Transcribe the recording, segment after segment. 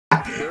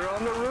They're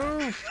on the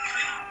roof.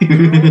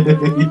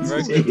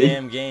 Broke the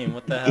damn game.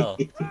 What the hell?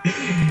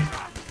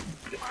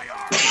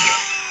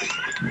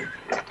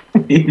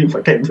 You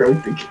fucking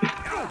broke the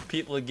game.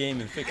 People are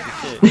gaming, fix your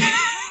shit.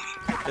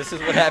 This is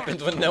what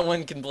happens when no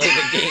one can play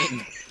the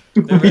game.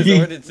 They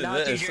resorted to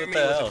Nazi this. What Germany the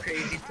was hell? a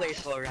crazy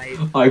place, alright.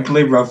 I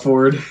play Rough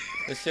Ford.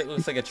 This shit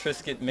looks like a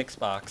Triscuit mix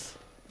box.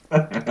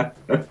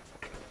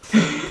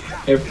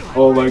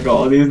 Oh my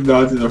god, these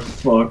Nazis are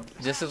fucked.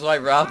 This is why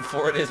Rob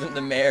Ford isn't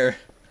the mayor.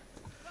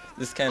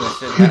 This kind of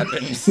shit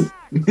happens.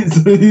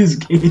 This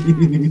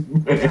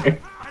game.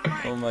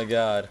 Oh my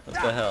god, what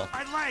the hell?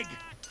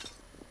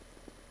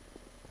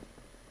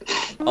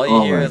 All you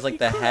Oh hear my- is like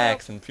the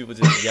hacks and people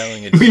just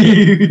yelling at shit.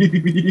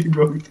 You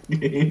broke the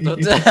game.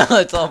 What the hell?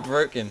 It's all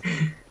broken.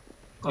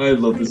 I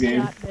love this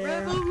game.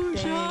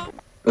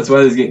 That's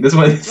why this game. That's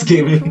why this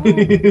game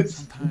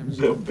is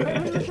so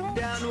bad.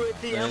 Down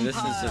with the Man, this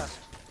is Empire. just...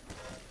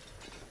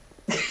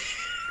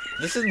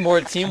 This is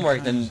more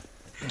teamwork than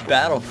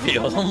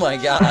Battlefield. Oh my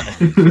god.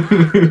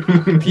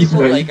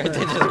 People like are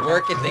they just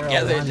working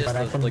together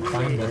just to like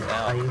sort this Are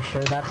out. you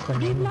sure that's the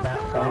name of that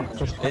font?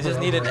 Just They just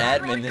need an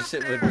admin. This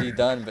shit would be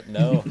done, but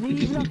no.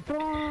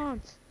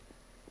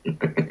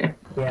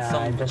 Yeah,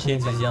 Some I just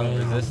kid need is the yelling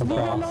name of the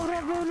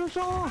resistance.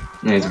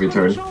 font. Nice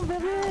return.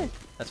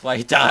 That's why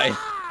he died.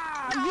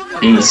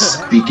 He's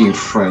speaking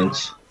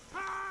French.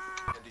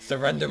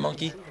 Surrender,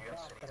 monkey.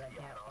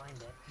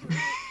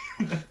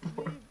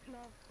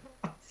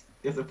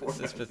 This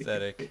is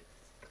pathetic.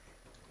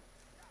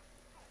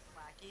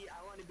 Wacky,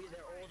 I want to be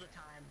there all the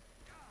time.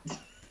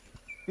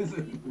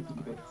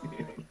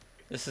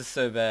 This is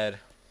so bad.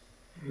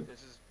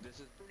 This is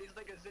It's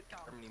like a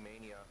sitcom. Germany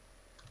mania.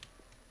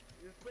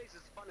 This place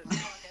is fun as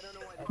fuck. I don't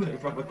know why they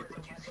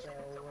So,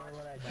 what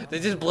would I do? They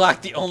just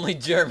blocked the only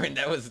German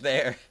that was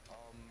there.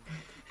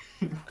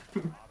 I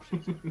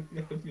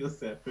feel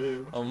sad for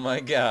him. Oh my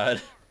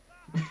god.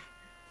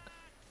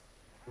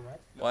 What?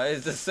 Why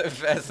is this so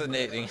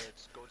fascinating?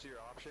 Go to your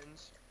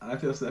options. I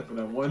feel sad for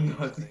that one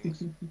Nazi.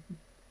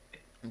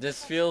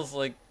 This feels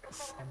like...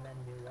 And then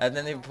do what? And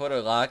then they put a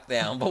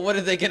lockdown. But what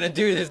are they gonna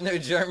do? There's no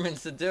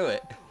Germans to do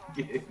it.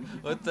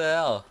 What the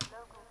hell?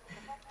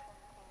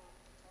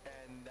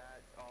 And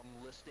that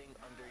listing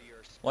under your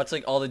Watch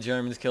like all the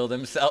Germans kill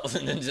themselves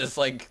and then just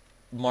like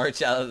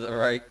march out of the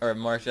right or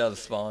march out of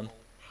spawn.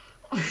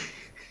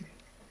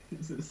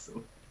 This is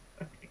so.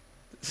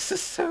 This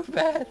is so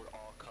bad.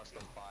 all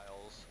custom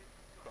files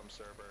from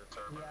server.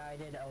 Yeah, I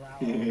did allow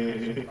all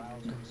the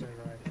files from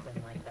server. It's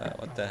been like that.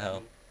 What the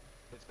hell?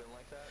 It's been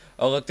like that.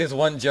 Oh look, there's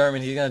one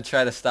German. He's gonna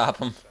try to stop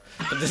him.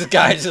 But this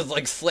guy's just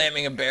like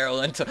slamming a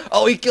barrel into...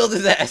 Oh, he killed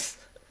his ass!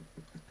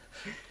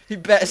 He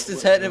bashed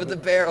his head in with the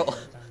barrel.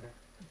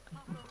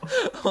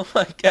 Oh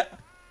my god.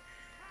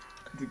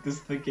 This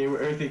is the game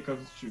where everything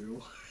comes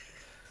true.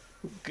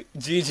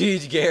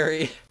 GG,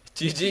 Gary.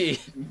 GG.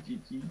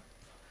 GG.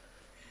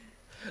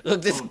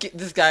 Look,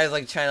 this guy is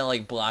like trying to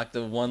like block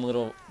the one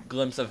little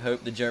glimpse of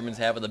hope the Germans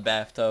have with the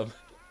bathtub.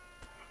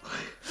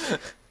 What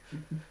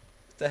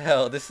the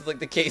hell? This is like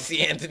the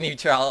Casey Anthony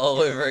trial all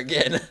over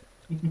again.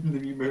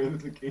 Have you remember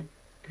this game?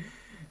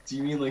 Do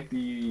you mean like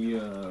the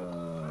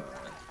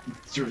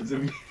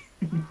Jordan?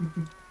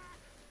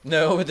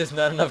 No, but there's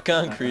not enough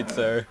concrete,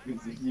 sir.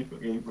 You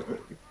fucking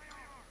broke.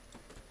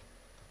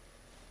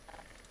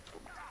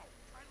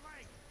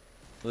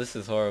 This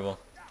is horrible.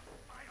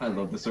 I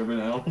love the server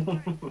now.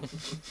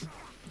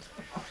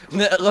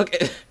 No, look,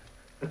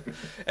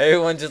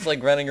 everyone just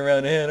like running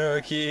around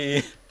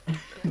anarchy.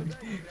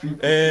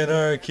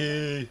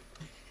 Anarchy.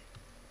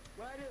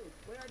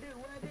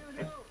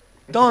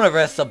 Don't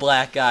arrest a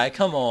black guy,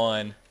 come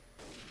on.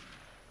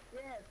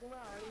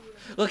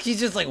 Look, he's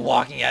just like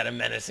walking at him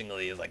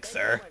menacingly. He's like,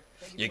 sir,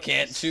 you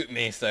can't shoot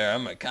me, sir,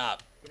 I'm a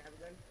cop.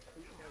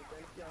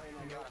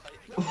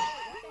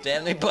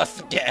 Damn, they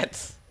busted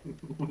cats. He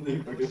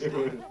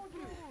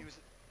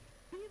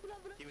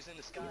was in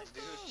disguise,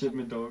 dude.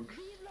 Shipment dog.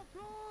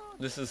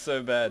 This is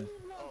so bad.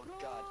 Oh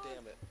god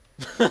damn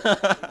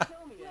it.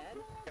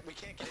 We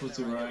can't get in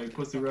Pussy there right,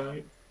 pussy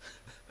right.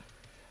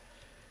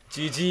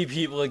 GG,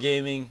 people of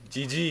gaming.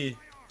 GG.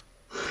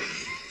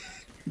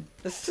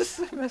 This is just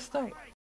so messed up.